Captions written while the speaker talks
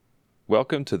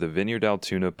Welcome to the Vineyard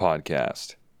Altoona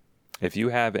podcast. If you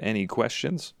have any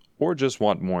questions or just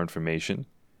want more information,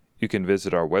 you can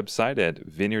visit our website at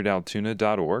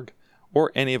vineyardaltoona.org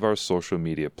or any of our social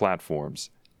media platforms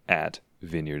at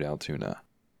Vineyard Altoona.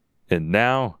 And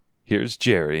now, here's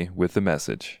Jeri with the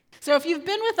message. So if you've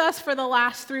been with us for the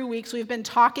last 3 weeks, we've been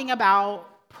talking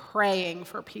about praying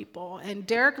for people. And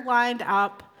Derek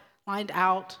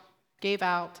gave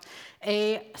out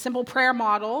a simple prayer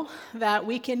model that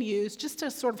we can use just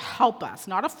to sort of help us.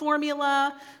 Not a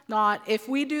formula, not if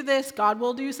we do this, God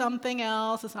will do something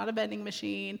else. It's not a vending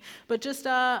machine, but just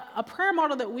a prayer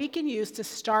model that we can use to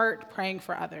start praying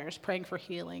for others, praying for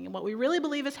healing. And what we really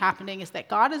believe is happening is that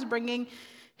God is bringing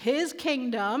His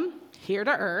kingdom here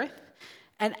to earth.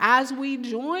 And as we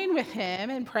join with Him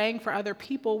in praying for other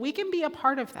people, we can be a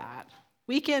part of that.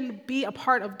 We can be a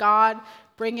part of God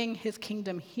bringing His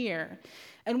kingdom here.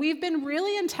 And we've been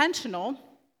really intentional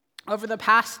over the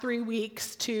past 3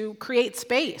 weeks to create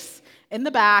space in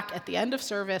the back at the end of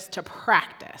service to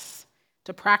practice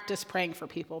praying for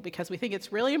people, because we think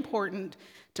it's really important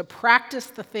to practice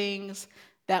the things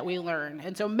that we learn.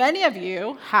 And so many of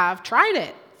you have tried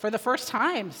it for the first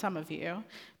time, some of you,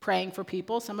 praying for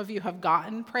people. Some of you have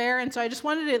gotten prayer. And so I just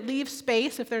wanted to leave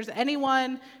space. If there's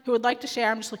anyone who would like to share,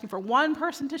 I'm just looking for one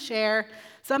person to share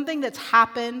something that's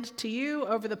happened to you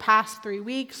over the past 3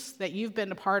 weeks that you've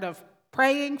been a part of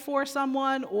praying for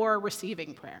someone or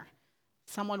receiving prayer.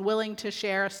 Someone willing to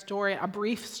share a story, a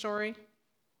brief story?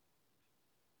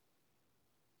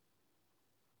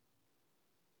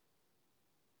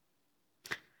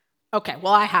 Okay,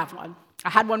 well, I have one. I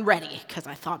had one ready because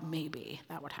I thought maybe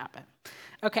that would happen.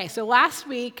 Okay, so last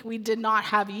week we did not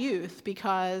have youth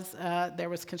because there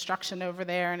was construction over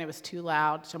there and it was too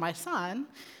loud. So my son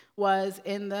was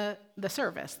in the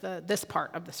service, this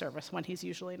part of the service when he's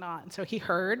usually not. And so he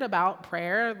heard about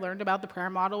prayer, learned about the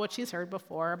prayer model, which he's heard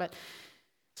before. But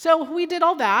so we did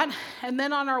all that. And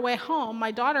then on our way home, my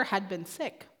daughter had been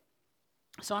sick.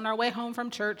 So on our way home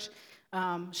from church,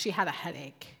 she had a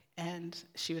headache. And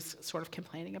she was sort of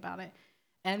complaining about it.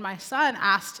 And my son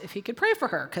asked if he could pray for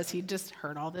her because he just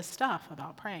heard all this stuff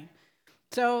about praying.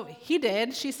 So he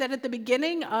did. She said at the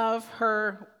beginning of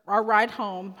our ride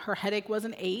home, her headache was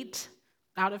an 8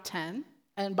 out of 10.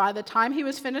 And by the time he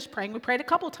was finished praying, we prayed a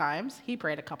couple times. He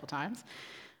prayed a couple times.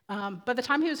 By the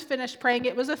time he was finished praying,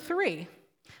 it was a 3.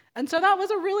 And so that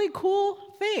was a really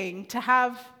cool thing to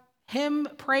have him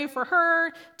pray for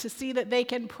her, to see that they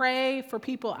can pray for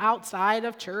people outside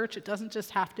of church. It doesn't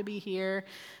just have to be here.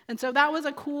 And so that was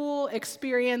a cool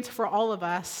experience for all of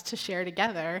us to share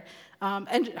together.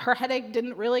 And her headache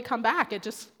didn't really come back. It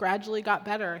just gradually got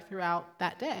better throughout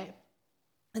that day.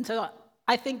 And so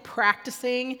I think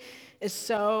practicing is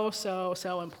so, so,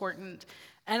 so important.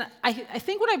 And I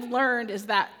think what I've learned is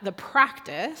that the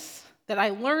practice, that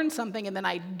I learn something and then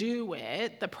I do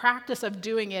it, the practice of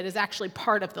doing it is actually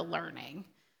part of the learning,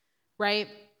 right?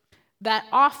 That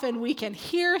often we can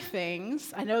hear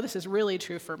things. I know this is really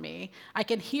true for me. I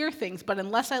can hear things, but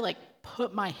unless I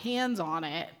put my hands on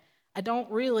it, I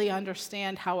don't really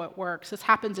understand how it works. This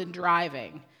happens in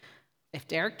driving. If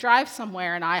Derek drives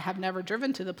somewhere and I have never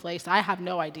driven to the place, I have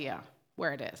no idea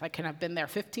where it is. I can have been there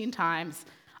 15 times.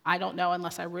 I don't know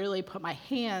unless I really put my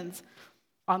hands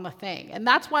on the thing. And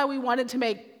that's why we wanted to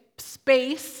make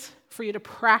space for you to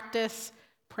practice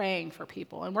praying for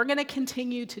people. And we're going to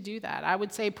continue to do that. I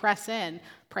would say press in.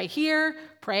 Pray here,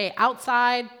 pray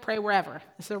outside, pray wherever.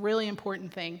 It's a really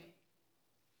important thing.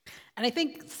 And I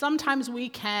think sometimes we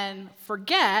can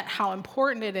forget how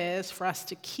important it is for us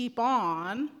to keep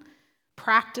on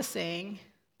practicing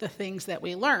the things that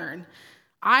we learn.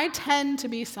 I tend to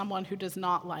be someone who does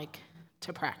not like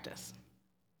to practice.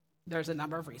 There's a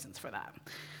number of reasons for that.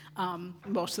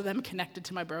 Most of them connected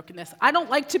to my brokenness. I don't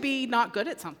like to be not good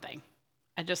at something.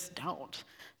 I just don't.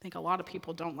 I think a lot of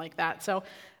people don't like that. So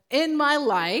in my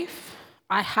life,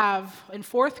 I have, in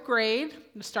 4th grade,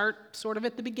 to start sort of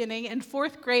at the beginning, in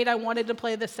 4th grade, I wanted to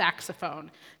play the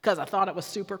saxophone because I thought it was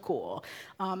super cool.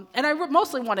 And I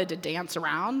mostly wanted to dance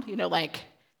around,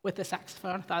 with the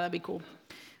saxophone. I thought that'd be cool.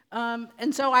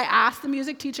 And so I asked the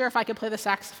music teacher if I could play the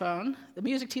saxophone. The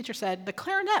music teacher said the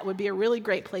clarinet would be a really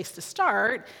great place to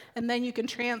start, and then you can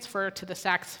transfer to the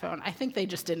saxophone. I think they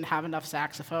just didn't have enough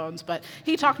saxophones, but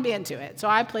he talked me into it. So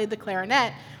I played the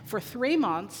clarinet for 3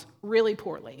 months really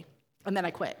poorly, and then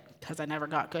I quit because I never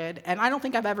got good. And I don't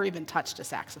think I've ever even touched a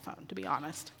saxophone, to be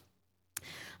honest.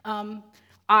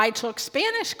 I took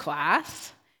Spanish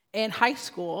class, in high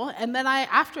school, and then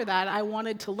after that, I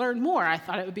wanted to learn more. I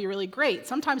thought it would be really great.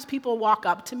 Sometimes people walk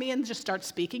up to me and just start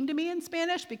speaking to me in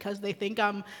Spanish because they think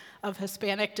I'm of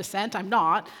Hispanic descent. I'm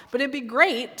not, but it'd be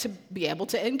great to be able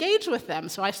to engage with them.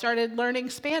 So I started learning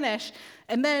Spanish,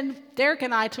 and then Derek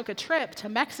and I took a trip to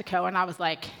Mexico, and I was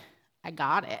like, I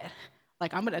got it.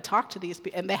 Like, I'm going to talk to these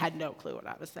people, and they had no clue what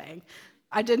I was saying.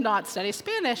 I did not study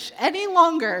Spanish any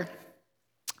longer.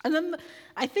 And then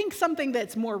I think something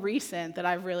that's more recent that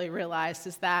I've really realized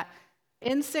is that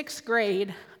in 6th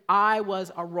grade, I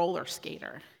was a roller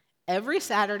skater. Every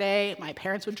Saturday, my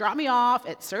parents would drop me off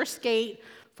at Sur Skate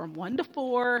from 1 to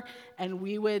 4, and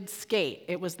we would skate.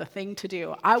 It was the thing to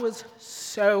do. I was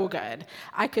so good.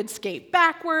 I could skate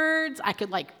backwards. I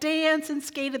could dance and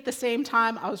skate at the same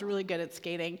time. I was really good at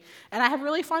skating, and I have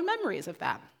really fond memories of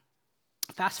that.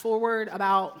 Fast forward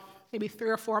about maybe 3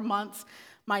 or 4 months,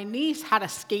 my niece had a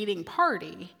skating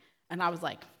party, and I was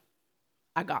like,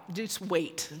 just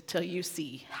wait till you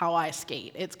see how I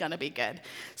skate. It's going to be good.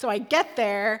 So I get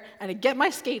there, and I get my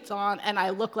skates on, and I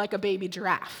look like a baby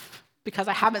giraffe because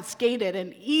I haven't skated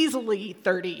in easily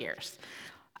 30 years.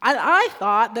 And I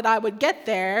thought that I would get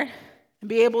there and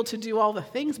be able to do all the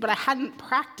things, but I hadn't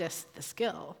practiced the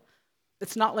skill.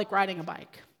 It's not like riding a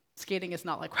bike. Skating is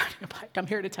not like riding a bike, I'm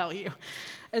here to tell you.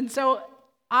 And so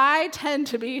I tend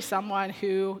to be someone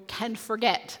who can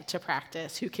forget to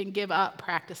practice, who can give up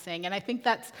practicing, and I think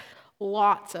that's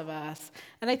lots of us.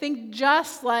 And I think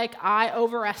just like I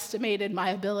overestimated my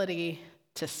ability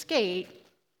to skate,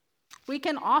 we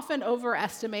can often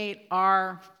overestimate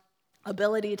our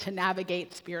ability to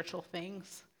navigate spiritual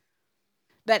things.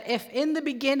 That if in the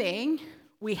beginning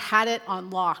we had it on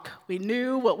lock, we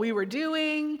knew what we were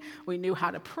doing, we knew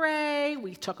how to pray,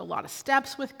 we took a lot of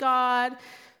steps with God,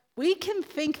 we can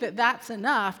think that that's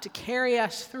enough to carry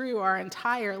us through our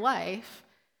entire life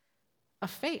of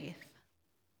faith.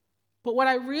 But what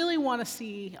I really want us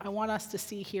to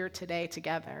see here today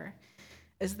together,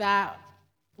 is that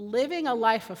living a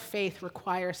life of faith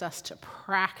requires us to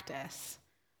practice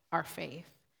our faith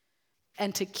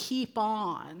and to keep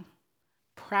on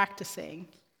practicing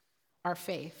our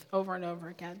faith over and over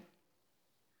again.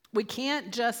 We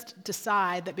can't just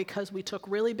decide that because we took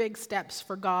really big steps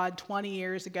for God 20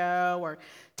 years ago or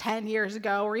 10 years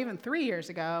ago or even 3 years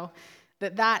ago,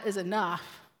 that is enough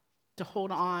to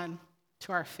hold on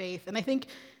to our faith. And I think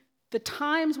the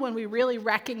times when we really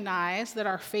recognize that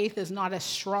our faith is not as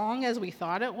strong as we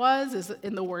thought it was is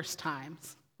in the worst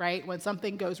times, right? When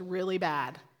something goes really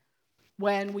bad,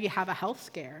 when we have a health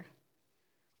scare,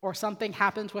 or something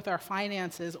happens with our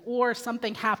finances, or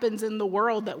something happens in the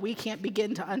world that we can't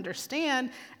begin to understand,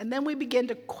 and then we begin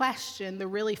to question the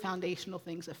really foundational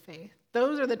things of faith.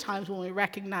 Those are the times when we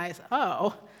recognize,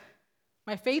 oh,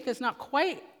 my faith is not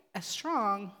quite as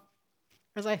strong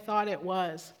as I thought it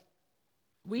was.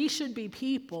 We should be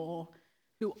people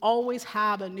who always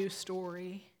have a new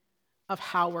story of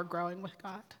how we're growing with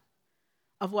God,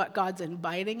 of what God's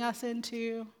inviting us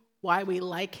into, why we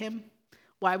like him,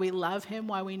 why we love him,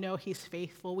 why we know he's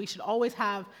faithful. We should always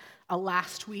have a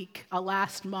last week, a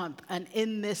last month, an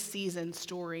in this season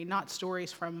story, not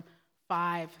stories from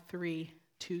 5, 3,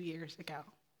 2 years ago.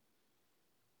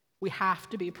 We have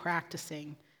to be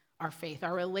practicing our faith.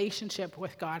 Our relationship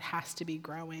with God has to be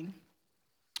growing.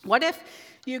 What if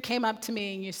you came up to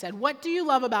me and you said, "What do you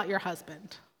love about your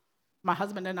husband?" My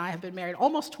husband and I have been married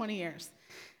almost 20 years.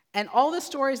 And all the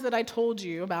stories that I told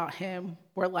you about him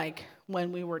were like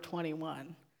when we were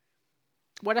 21.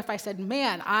 What if I said,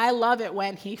 "Man, I love it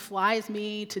when he flies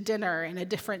me to dinner in a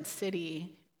different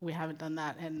city." We haven't done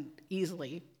that in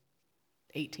easily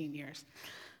 18 years.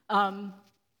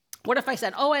 What if I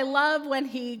said, "Oh, I love when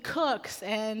he cooks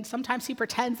and sometimes he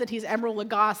pretends that he's Emeril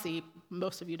Lagasse."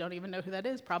 Most of you don't even know who that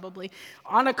is, probably.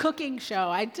 On a cooking show.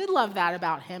 I did love that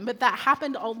about him, but that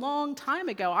happened a long time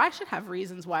ago. I should have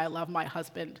reasons why I love my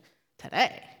husband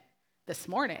today, this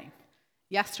morning,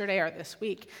 yesterday, or this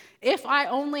week. If I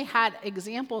only had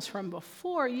examples from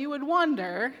before, you would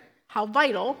wonder how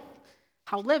vital,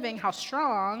 how living, how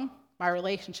strong my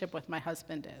relationship with my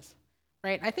husband is.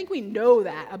 Right? I think we know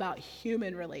that about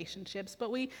human relationships,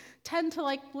 but we tend to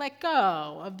let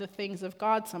go of the things of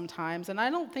God sometimes, and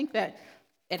I don't think that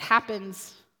it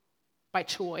happens by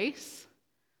choice.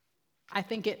 I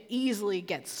think it easily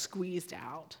gets squeezed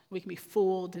out. We can be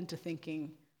fooled into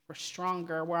thinking we're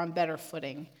stronger, we're on better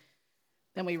footing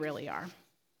than we really are.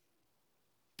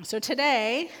 So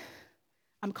today,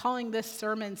 I'm calling this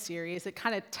sermon series, it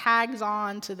kind of tags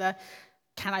on to the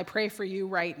 "Can I pray for you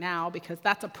right now?" because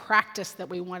that's a practice that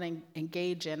we want to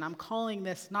engage in. I'm calling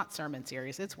this not sermon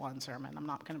series, it's one sermon. I'm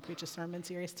not going to preach a sermon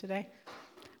series today.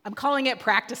 I'm calling it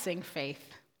Practicing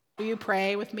Faith. Will you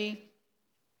pray with me?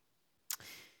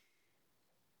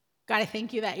 God, I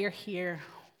thank you that you're here.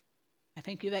 I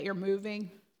thank you that you're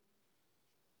moving.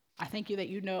 I thank you that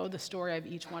you know the story of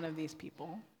each one of these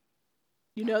people.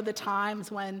 You know the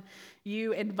times when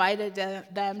you invited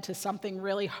them to something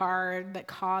really hard that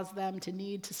caused them to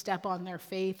need to step on their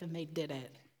faith, and they did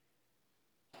it.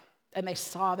 And they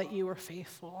saw that you were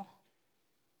faithful.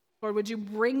 Lord, would you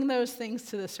bring those things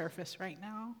to the surface right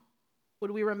now?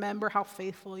 Would we remember how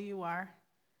faithful you are,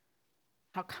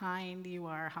 how kind you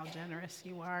are, how generous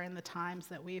you are in the times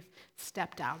that we've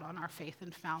stepped out on our faith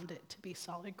and found it to be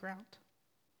solid ground?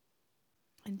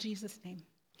 In Jesus' name,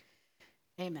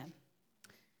 amen.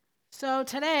 So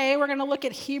today we're going to look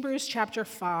at Hebrews chapter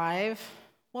 5.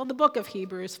 Well, the book of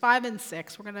Hebrews, 5 and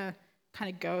 6. We're going to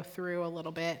kind of go through a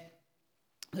little bit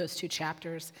those two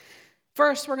chapters.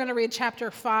 First, we're going to read chapter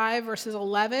 5, verses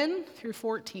 11 through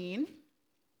 14.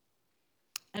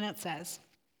 And it says,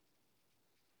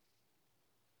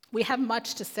 "We have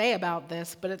much to say about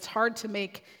this, but it's hard to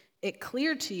make it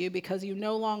clear to you because you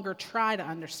no longer try to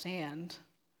understand.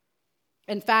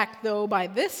 In fact, though by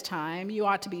this time you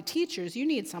ought to be teachers, you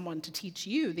need someone to teach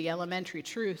you the elementary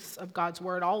truths of God's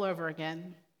word all over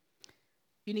again.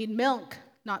 You need milk,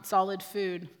 not solid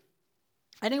food.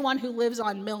 Anyone who lives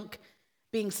on milk,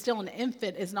 being still an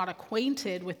infant, is not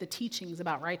acquainted with the teachings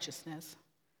about righteousness.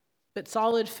 But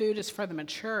solid food is for the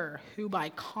mature, who by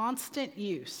constant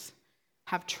use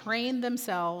have trained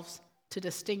themselves to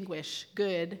distinguish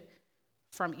good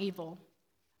from evil."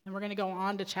 And we're going to go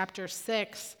on to chapter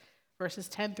 6, verses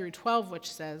 10 through 12,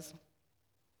 which says,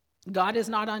 "God is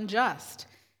not unjust.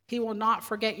 He will not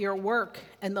forget your work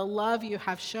and the love you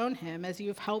have shown him as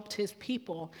you've helped his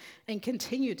people and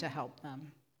continue to help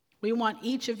them. We want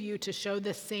each of you to show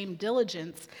this same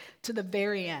diligence to the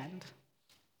very end,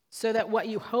 so that what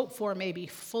you hope for may be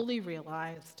fully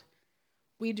realized.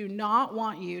 We do not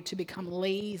want you to become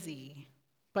lazy,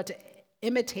 but to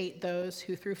imitate those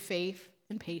who through faith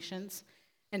and patience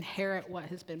inherit what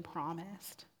has been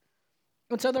promised."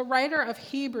 And so the writer of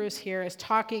Hebrews here is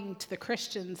talking to the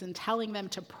Christians and telling them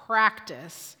to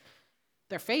practice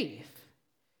their faith,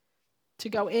 to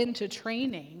go into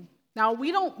training. Now,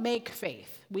 we don't make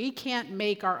faith. We can't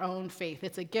make our own faith.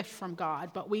 It's a gift from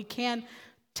God, but we can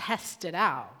test it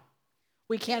out.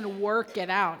 We can work it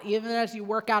out, even as you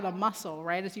work out a muscle,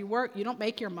 right? As you work, you don't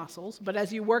make your muscles, but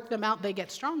as you work them out, they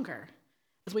get stronger.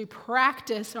 As we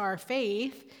practice our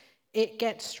faith, it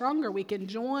gets stronger. We can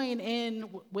join in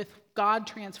with God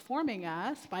transforming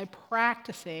us by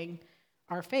practicing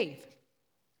our faith.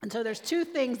 And so there's two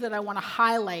things that I want to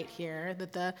highlight here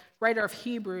that the writer of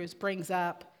Hebrews brings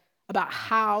up about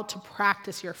how to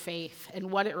practice your faith and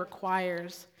what it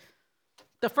requires.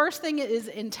 The first thing is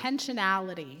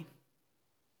intentionality.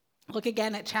 Look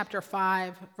again at chapter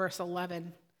 5, verse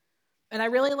 11. And I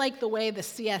really like the way the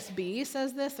CSB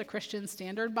says this, the Christian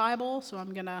Standard Bible, so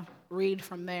I'm going to read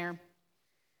from there.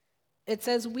 It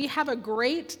says, "We have a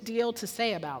great deal to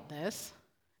say about this,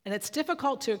 and it's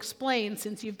difficult to explain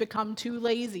since you've become too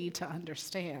lazy to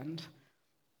understand."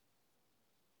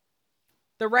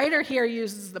 The writer here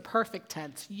uses the perfect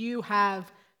tense, "you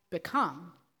have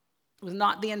become." It was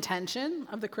not the intention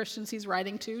of the Christians he's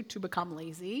writing to become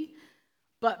lazy,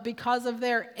 but because of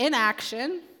their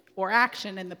inaction or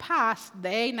action in the past,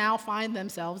 they now find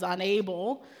themselves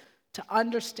unable to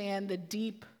understand the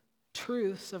deep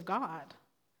truths of God.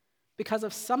 Because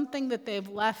of something that they've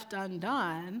left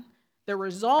undone, the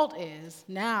result is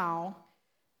now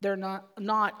they're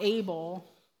not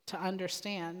able to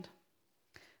understand.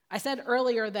 I said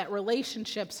earlier that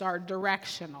relationships are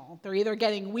directional. They're either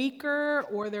getting weaker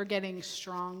or they're getting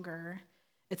stronger.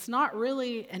 It's not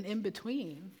really an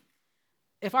in-between.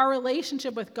 If our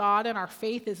relationship with God and our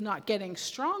faith is not getting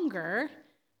stronger,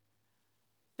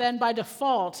 then by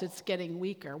default, it's getting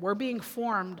weaker. We're being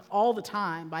formed all the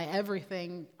time by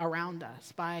everything around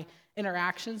us, by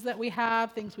interactions that we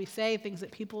have, things we say, things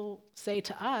that people say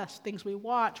to us, things we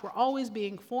watch. We're always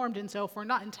being formed. And so if we're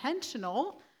not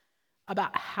intentional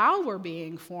about how we're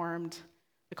being formed,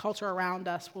 the culture around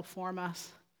us will form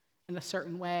us in a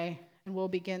certain way, and we'll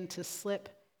begin to slip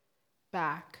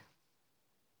back.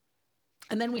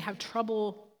 And then we have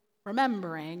trouble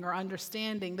remembering or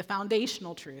understanding the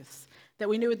foundational truths that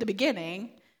we knew at the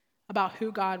beginning about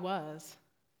who God was,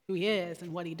 who he is,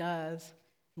 and what he does,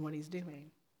 and what he's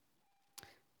doing.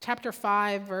 Chapter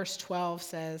 5, verse 12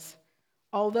 says,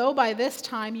 "Although by this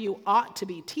time you ought to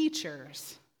be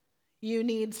teachers, you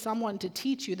need someone to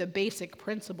teach you the basic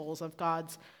principles of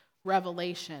God's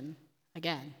revelation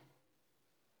again."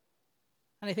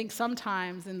 And I think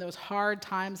sometimes in those hard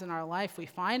times in our life, we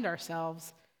find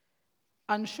ourselves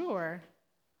unsure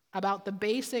about the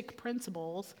basic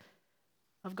principles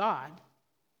of God.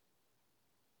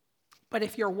 But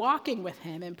if you're walking with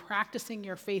him and practicing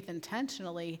your faith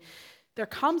intentionally, there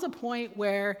comes a point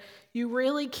where you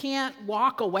really can't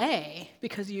walk away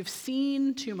because you've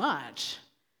seen too much.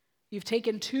 You've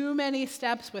taken too many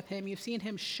steps with him. You've seen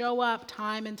him show up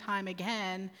time and time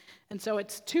again. And so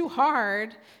it's too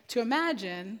hard to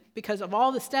imagine, because of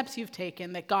all the steps you've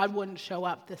taken, that God wouldn't show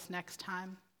up this next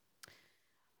time.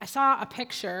 I saw a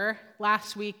picture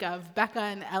last week of Becca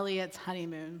and Elliot's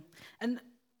honeymoon. And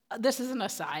this is an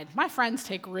aside. My friends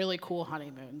take really cool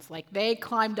honeymoons. Like, they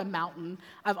climbed a mountain.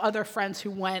 I have other friends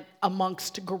who went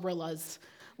amongst gorillas.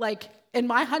 Like, in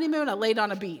my honeymoon, I laid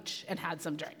on a beach and had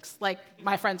some drinks. Like,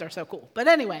 my friends are so cool. But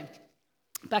anyway,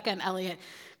 Becca and Elliot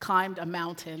climbed a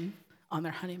mountain on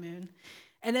their honeymoon.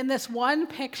 And in this one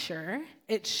picture,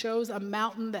 it shows a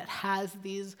mountain that has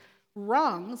these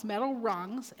rungs, metal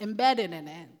rungs, embedded in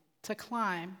it to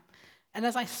climb. And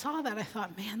as I saw that, I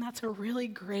thought, man, that's a really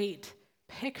great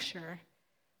picture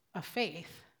of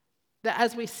faith. That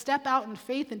as we step out in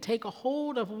faith and take a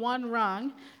hold of one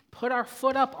rung, put our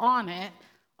foot up on it,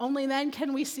 only then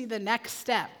can we see the next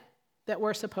step that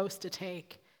we're supposed to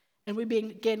take. And we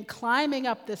begin climbing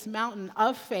up this mountain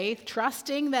of faith,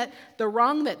 trusting that the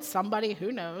rung that somebody,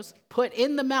 who knows, put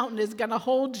in the mountain is going to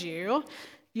hold you.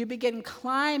 You begin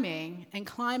climbing and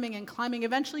climbing and climbing.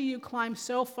 Eventually you climb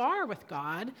so far with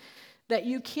God that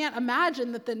you can't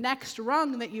imagine that the next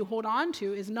rung that you hold on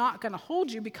to is not going to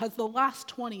hold you, because the last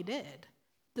 20 did.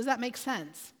 Does that make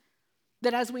sense?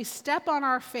 That as we step on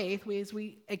our faith, as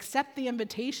we accept the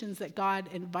invitations that God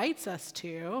invites us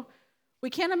to, we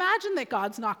can't imagine that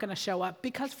God's not going to show up,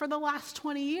 because for the last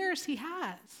 20 years, he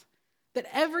has. That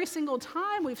every single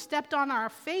time we've stepped on our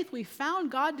faith, we've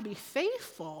found God to be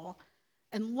faithful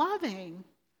and loving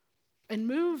and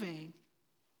moving.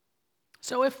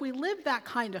 So if we live that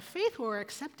kind of faith where we're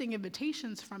accepting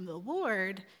invitations from the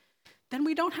Lord, then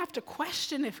we don't have to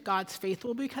question if God's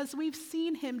faithful, because we've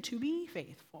seen him to be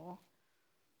faithful.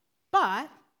 But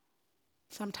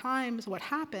sometimes what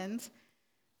happens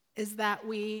is that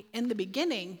we, in the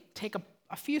beginning, take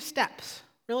a few steps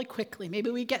really quickly.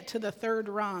 Maybe we get to the third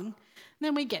rung, and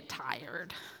then we get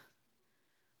tired.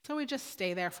 So we just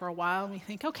stay there for a while, and we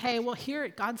think, okay, well, here,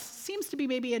 God seems to be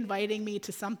maybe inviting me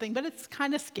to something, but it's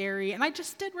kind of scary, and I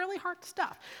just did really hard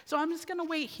stuff. So I'm just going to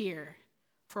wait here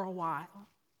for a while.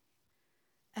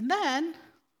 And then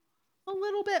a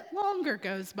little bit longer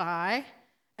goes by,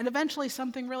 and eventually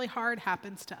something really hard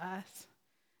happens to us.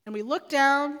 And we look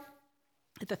down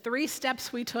at the 3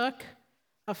 steps we took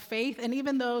of faith, and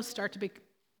even those start to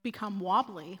become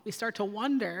wobbly. We start to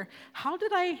wonder, how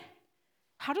did I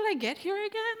get here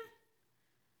again?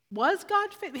 Was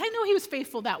God faithful? I know he was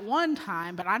faithful that one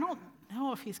time, but I don't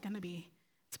know if he's going to be.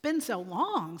 It's been so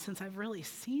long since I've really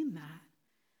seen that.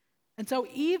 And so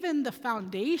even the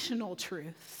foundational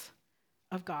truths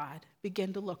of God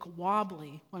begin to look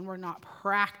wobbly when we're not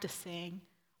practicing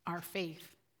our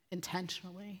faith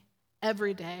intentionally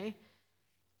every day,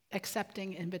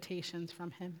 accepting invitations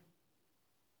from him.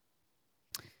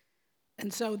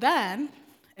 And so then,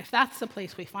 if that's the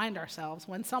place we find ourselves,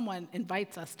 when someone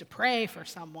invites us to pray for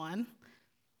someone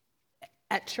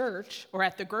at church or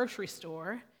at the grocery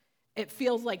store, it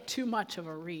feels like too much of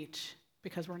a reach,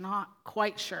 because we're not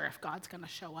quite sure if God's going to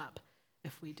show up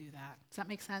if we do that. Does that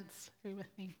make sense? Are you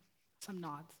with me? Some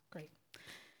nods. Great.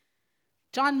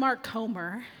 John Mark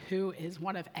Comer, who is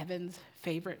one of Evan's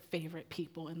favorite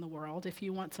people in the world. If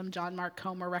you want some John Mark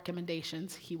Comer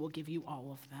recommendations, he will give you all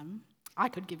of them. I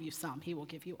could give you some. He will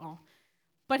give you all.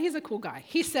 But he's a cool guy.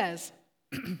 He says,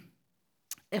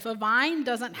 if a vine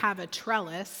doesn't have a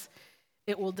trellis,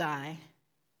 it will die.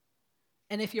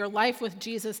 And if your life with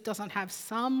Jesus doesn't have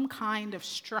some kind of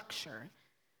structure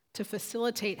to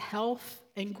facilitate health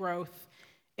and growth,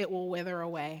 it will wither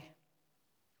away.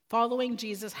 Following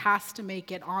Jesus has to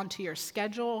make it onto your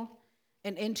schedule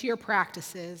and into your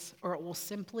practices, or it will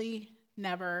simply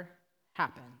never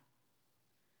happen.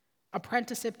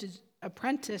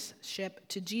 Apprenticeship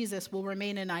to Jesus will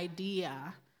remain an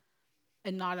idea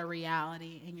and not a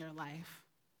reality in your life.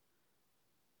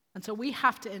 And so we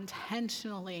have to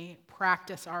intentionally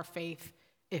practice our faith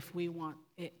if we want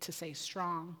it to stay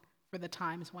strong for the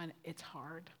times when it's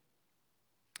hard.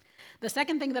 The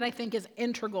second thing that I think is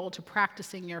integral to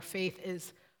practicing your faith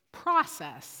is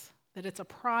process, that it's a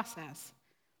process.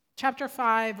 Chapter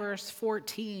 5, verse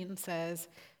 14 says,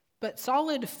 but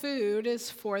solid food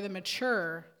is for the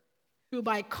mature, who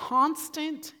by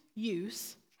constant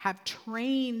use have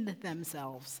trained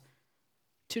themselves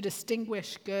to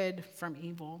distinguish good from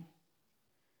evil.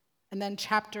 And then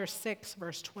chapter 6,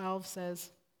 verse 12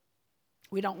 says,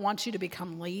 We don't want you to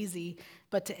become lazy,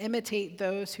 but to imitate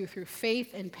those who through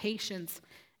faith and patience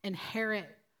inherit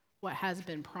what has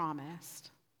been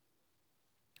promised.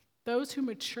 Those who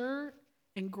mature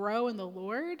and grow in the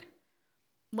Lord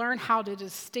learn how to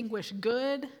distinguish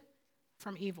good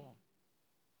from evil.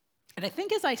 And I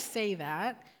think as I say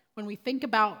that, when we think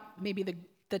about maybe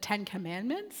the Ten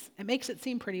Commandments, it makes it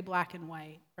seem pretty black and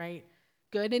white, right?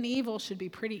 Good and evil should be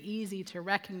pretty easy to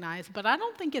recognize, but I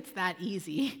don't think it's that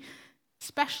easy,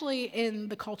 especially in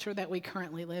the culture that we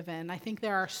currently live in. I think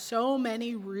there are so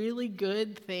many really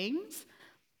good things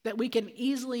that we can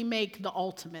easily make the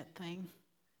ultimate thing,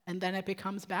 and then it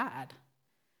becomes bad.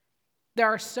 There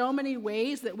are so many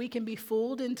ways that we can be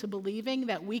fooled into believing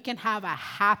that we can have a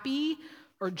happy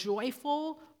or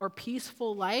joyful or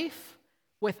peaceful life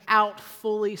without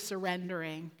fully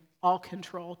surrendering all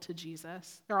control to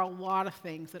Jesus. There are a lot of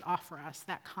things that offer us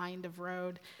that kind of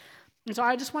road. And so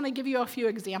I just want to give you a few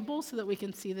examples so that we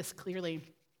can see this clearly.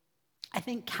 I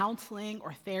think counseling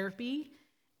or therapy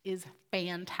is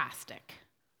fantastic.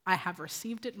 I have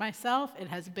received it myself. It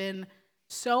has been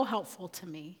so helpful to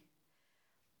me.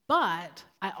 But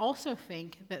I also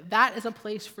think that that is a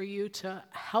place for you to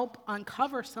help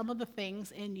uncover some of the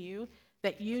things in you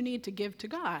that you need to give to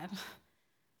God.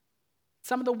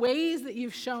 Some of the ways that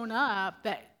you've shown up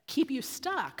that keep you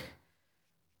stuck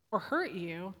or hurt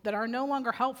you that are no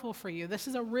longer helpful for you. This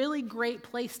is a really great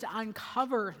place to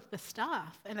uncover the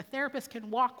stuff. And a therapist can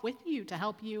walk with you to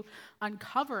help you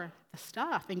uncover the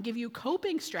stuff and give you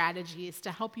coping strategies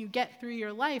to help you get through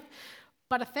your life.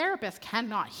 But a therapist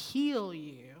cannot heal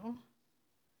you.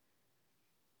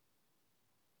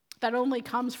 That only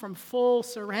comes from full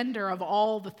surrender of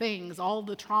all the things, all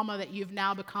the trauma that you've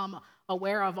now become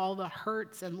aware of, all the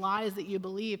hurts and lies that you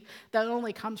believe. That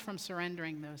only comes from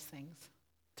surrendering those things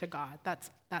to God. That's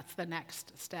the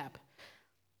next step.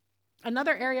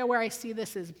 Another area where I see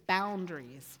this is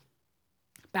boundaries.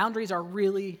 Boundaries are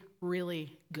really,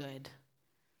 really good.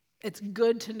 It's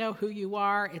good to know who you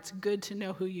are. It's good to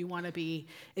know who you want to be.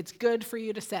 It's good for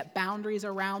you to set boundaries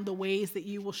around the ways that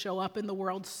you will show up in the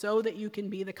world so that you can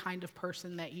be the kind of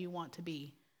person that you want to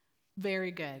be.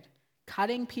 Very good.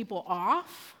 Cutting people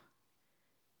off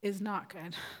is not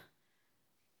good.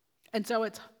 And so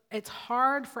it's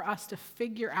hard for us to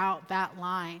figure out that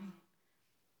line.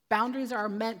 Boundaries are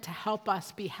meant to help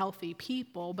us be healthy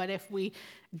people, but if we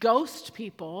ghost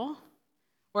people,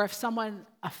 or if someone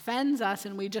offends us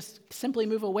and we just simply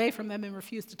move away from them and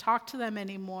refuse to talk to them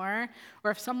anymore,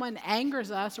 or if someone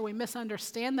angers us or we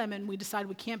misunderstand them and we decide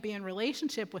we can't be in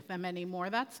relationship with them anymore,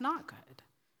 that's not good.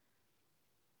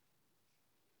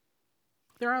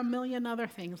 There are a million other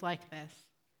things like this.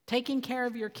 Taking care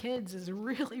of your kids is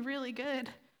really, really good.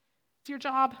 It's your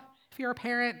job if you're a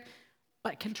parent,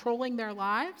 but controlling their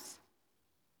lives,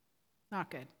 not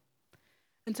good.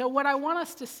 And so what I want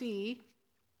us to see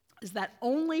is that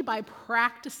only by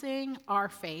practicing our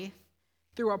faith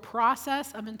through a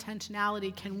process of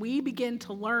intentionality can we begin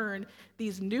to learn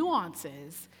these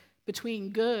nuances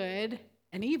between good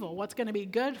and evil. What's going to be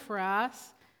good for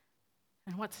us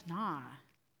and what's not.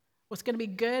 What's going to be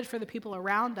good for the people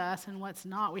around us and what's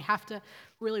not. We have to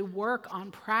really work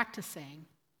on practicing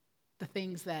the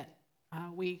things that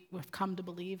we've come to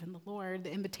believe in the Lord,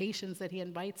 the invitations that He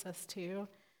invites us to.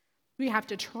 We have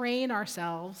to train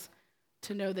ourselves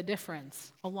to know the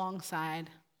difference alongside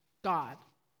God.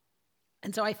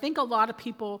 And so I think a lot of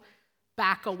people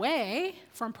back away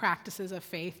from practices of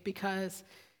faith because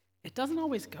it doesn't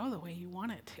always go the way you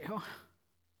want it to.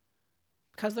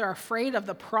 Because they're afraid of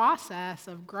the process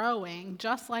of growing,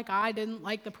 just like I didn't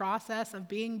like the process of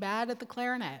being bad at the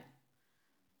clarinet.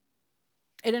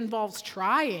 It involves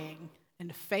trying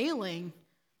and failing,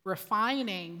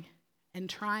 refining, and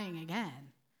trying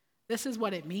again. This is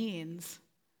what it means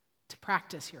to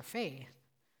practice your faith.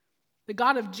 The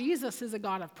God of Jesus is a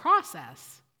God of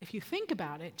process. If you think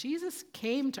about it, Jesus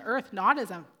came to earth not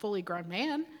as a fully grown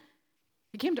man.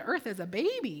 He came to earth as a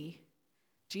baby.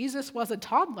 Jesus was a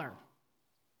toddler.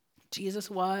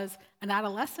 Jesus was an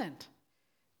adolescent.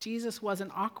 Jesus was an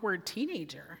awkward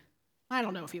teenager. I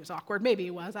don't know if he was awkward. Maybe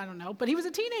he was. I don't know. But he was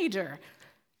a teenager.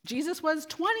 Jesus was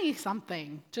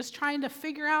 20-something, just trying to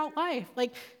figure out life.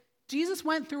 Like, Jesus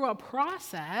went through a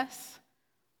process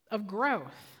of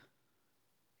growth.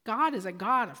 God is a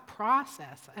God of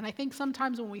process. And I think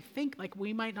sometimes when we think like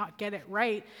we might not get it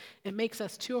right, it makes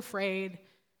us too afraid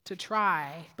to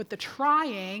try. But the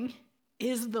trying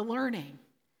is the learning.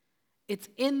 It's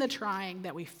in the trying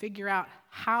that we figure out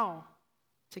how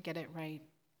to get it right.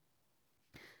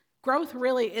 Growth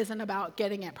really isn't about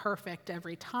getting it perfect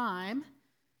every time.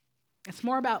 It's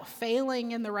more about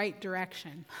failing in the right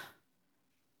direction.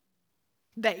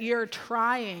 that you're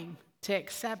trying to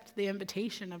accept the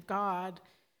invitation of God,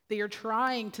 that you're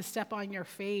trying to step on your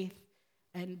faith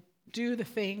and do the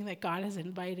thing that God has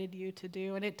invited you to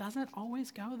do, and it doesn't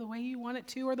always go the way you want it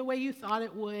to or the way you thought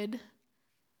it would.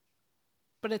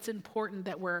 But it's important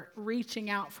that we're reaching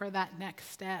out for that next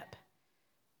step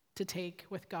to take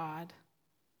with God.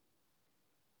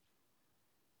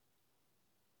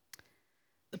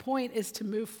 The point is to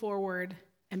move forward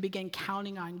and begin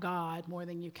counting on God more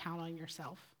than you count on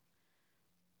yourself.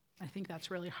 I think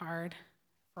that's really hard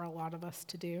for a lot of us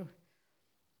to do.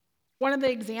 One of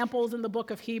the examples in the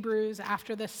book of Hebrews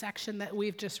after this section that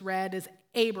we've just read is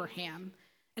Abraham.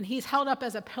 And he's held up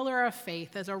as a pillar of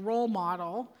faith, as a role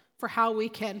model for how we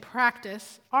can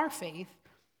practice our faith,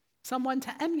 someone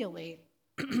to emulate.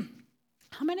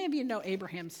 How many of you know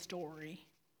Abraham's story?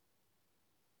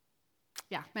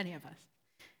 Yeah, many of us.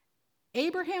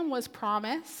 Abraham was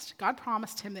promised, God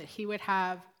promised him that he would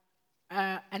have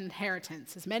an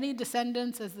inheritance, as many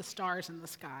descendants as the stars in the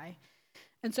sky.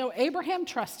 And so Abraham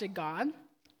trusted God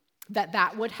that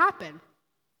that would happen.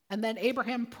 And then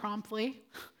Abraham promptly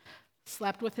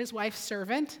slept with his wife's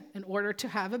servant in order to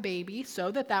have a baby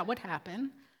so that that would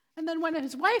happen. And then when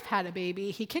his wife had a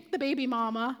baby, he kicked the baby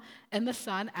mama and the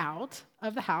son out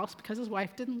of the house because his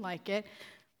wife didn't like it.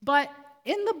 But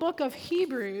in the book of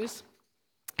Hebrews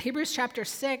chapter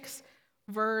 6,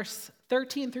 verse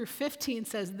 13 through 15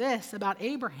 says this about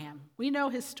Abraham. We know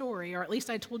his story, or at least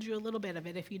I told you a little bit of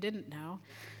it if you didn't know.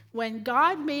 When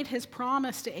God made his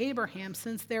promise to Abraham,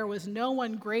 since there was no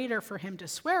one greater for him to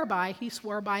swear by, he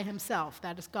swore by himself,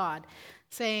 that is God,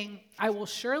 saying, I will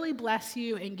surely bless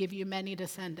you and give you many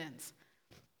descendants.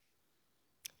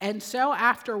 And so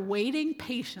after waiting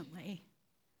patiently,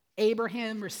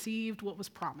 Abraham received what was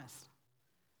promised.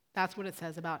 That's what it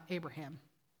says about Abraham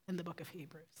in the book of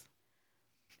Hebrews.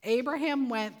 Abraham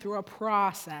went through a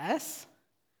process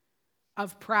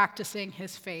of practicing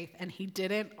his faith, and he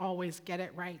didn't always get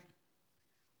it right.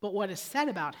 But what is said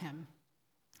about him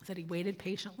is that he waited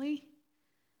patiently,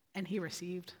 and he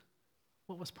received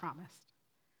what was promised.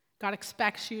 God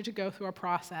expects you to go through a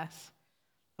process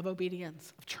of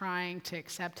obedience, of trying to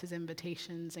accept his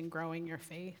invitations and growing your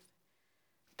faith.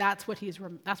 That's what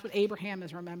Abraham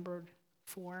is remembered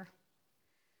for.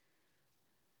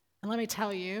 And let me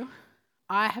tell you,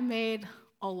 I have made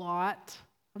a lot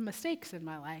of mistakes in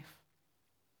my life.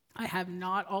 I have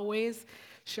not always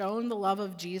shown the love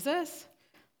of Jesus.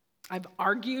 I've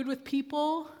argued with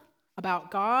people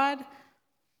about God.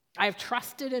 I've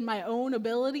trusted in my own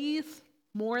abilities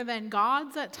more than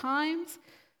God's at times.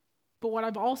 But what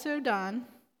I've also done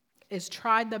is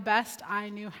tried the best I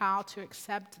knew how to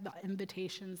accept the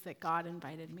invitations that God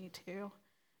invited me to,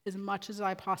 as much as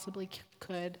I possibly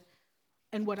could.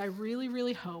 And what I really,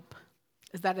 really hope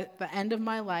is that at the end of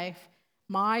my life,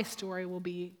 my story will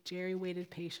be Jeri waited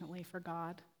patiently for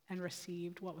God and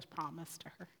received what was promised to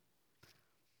her.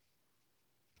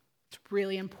 It's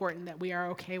really important that we are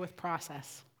okay with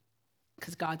process,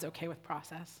 because God's okay with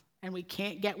process. And we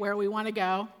can't get where we want to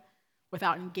go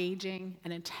without engaging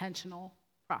an intentional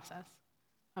process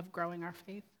of growing our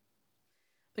faith.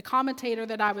 The commentator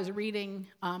that I was reading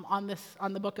on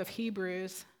the book of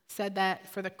Hebrews said that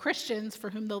for the Christians for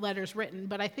whom the letter's written,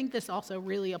 but I think this also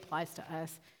really applies to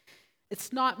us,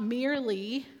 it's not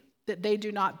merely that they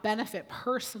do not benefit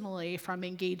personally from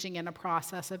engaging in a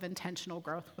process of intentional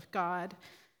growth with God,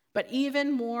 but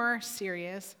even more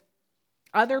serious,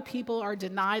 other people are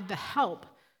denied the help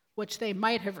which they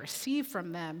might have received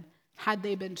from them had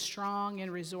they been strong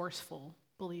and resourceful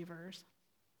believers.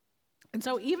 And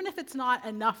so even if it's not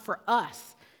enough for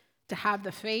us to have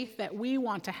the faith that we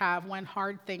want to have when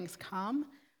hard things come,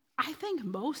 I think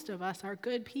most of us are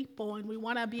good people, and we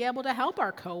want to be able to help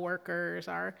our coworkers,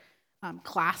 our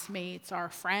classmates, our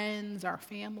friends, our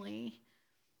family.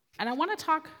 And I want to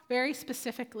talk very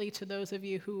specifically to those of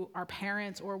you who are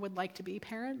parents or would like to be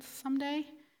parents someday.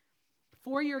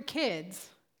 For your kids,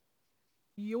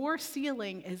 your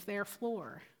ceiling is their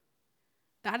floor.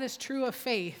 That is true of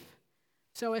faith.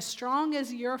 So as strong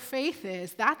as your faith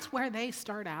is, that's where they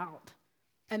start out.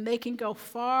 And they can go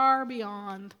far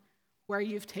beyond where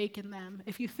you've taken them.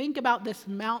 If you think about this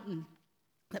mountain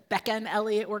that Becca and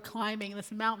Elliot were climbing,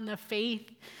 this mountain of faith,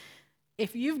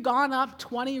 if you've gone up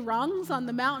 20 rungs on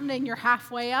the mountain and you're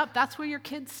halfway up, that's where your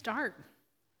kids start.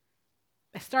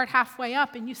 They start halfway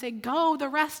up and you say, go the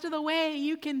rest of the way,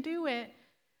 you can do it.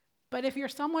 But if you're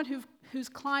someone who's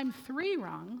climbed 3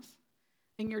 rungs,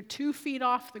 and you're 2 feet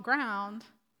off the ground,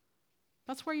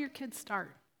 that's where your kids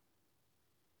start.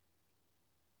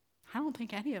 I don't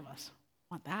think any of us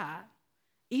want that.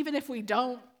 Even if we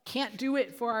can't do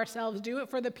it for ourselves, do it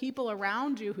for the people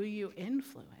around you who you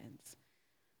influence.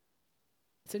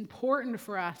 It's important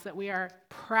for us that we are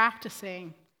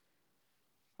practicing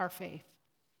our faith.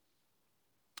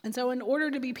 And so in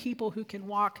order to be people who can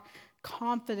walk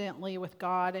confidently with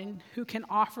God and who can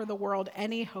offer the world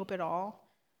any hope at all,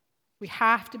 we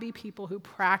have to be people who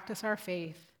practice our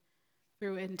faith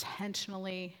through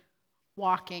intentionally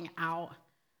walking out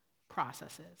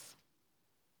processes.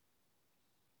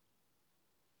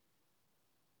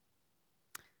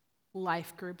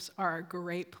 Life groups are a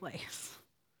great place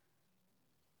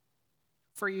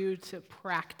for you to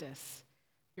practice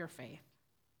your faith.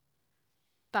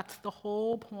 That's the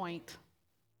whole point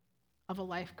of a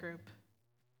life group.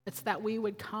 It's that we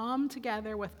would come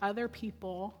together with other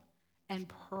people and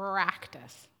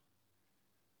practice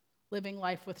living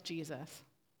life with Jesus.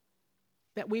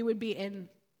 That we would be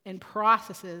in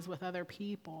processes with other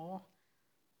people.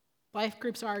 Life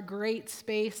groups are a great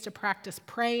space to practice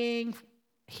praying,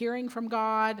 hearing from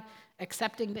God,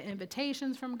 accepting the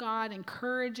invitations from God,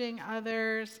 encouraging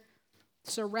others,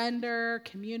 surrender,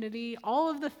 community,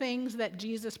 all of the things that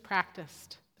Jesus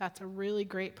practiced. That's a really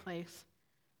great place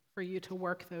for you to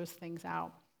work those things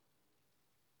out.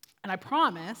 And I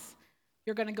promise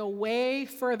you're going to go way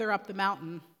further up the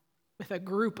mountain with a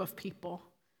group of people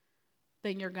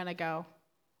than you're going to go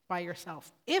by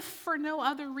yourself. If for no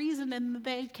other reason than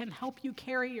they can help you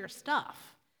carry your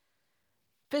stuff,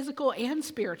 physical and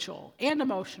spiritual and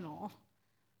emotional.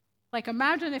 Like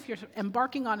imagine if you're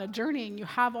embarking on a journey and you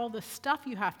have all the stuff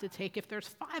you have to take. If there's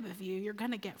 5 of you, you're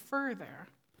going to get further.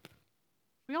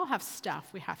 We all have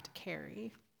stuff we have to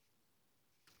carry.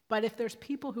 But if there's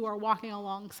people who are walking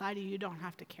alongside you, you don't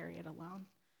have to carry it alone.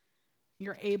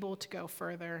 You're able to go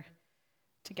further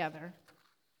together.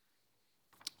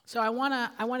 So I want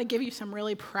to give you some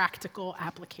really practical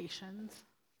applications.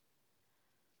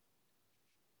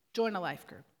 Join a life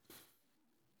group.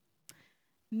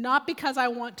 Not because I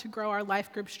want to grow our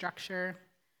life group structure,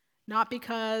 not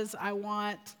because I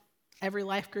want every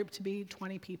life group to be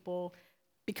 20 people,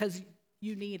 because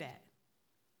you need it.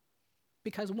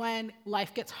 Because when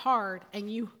life gets hard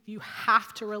and you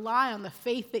have to rely on the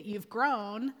faith that you've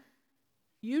grown,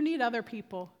 you need other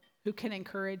people who can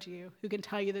encourage you, who can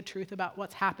tell you the truth about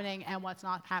what's happening and what's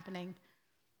not happening,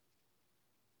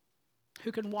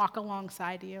 who can walk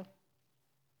alongside you.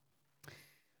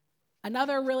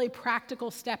 Another really practical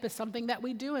step is something that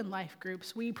we do in life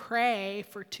groups. We pray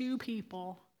for 2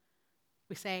 people.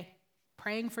 We say,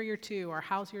 praying for your 2, or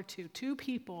how's your 2? 2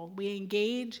 people. We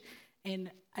engage in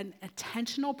an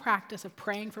intentional practice of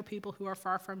praying for people who are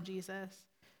far from Jesus.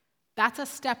 That's a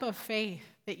step of faith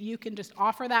that you can just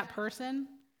offer that person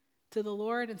to the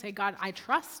Lord and say, God, I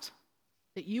trust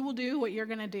that you will do what you're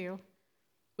going to do.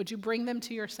 Would you bring them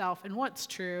to yourself? And what's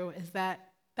true is that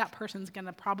person's going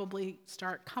to probably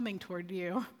start coming toward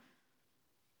you.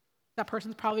 That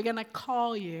person's probably going to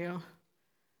call you.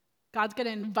 God's going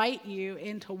to invite you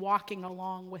into walking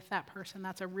along with that person.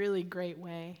 That's a really great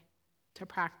way to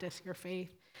practice your faith.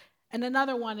 And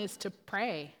another one is to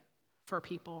pray for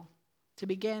people, to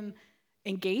begin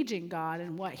engaging God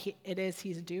in what it is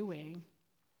he's doing.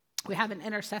 We have an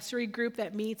intercessory group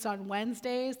that meets on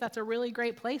Wednesdays. That's a really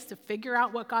great place to figure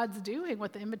out what God's doing,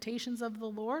 what the invitations of the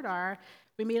Lord are.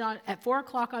 We meet at 4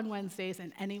 o'clock on Wednesdays,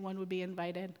 and anyone would be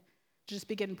invited. Just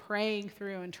begin praying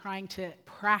through and trying to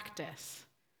practice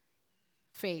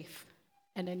faith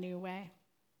in a new way.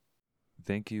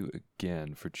 Thank you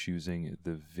again for choosing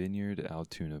the Vineyard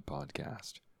Altoona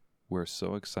podcast. We're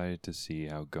so excited to see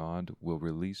how God will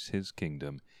release his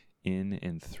kingdom in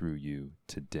and through you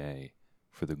today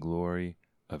for the glory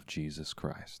of Jesus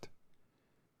Christ.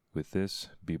 With this,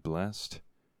 be blessed,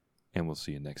 and we'll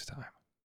see you next time.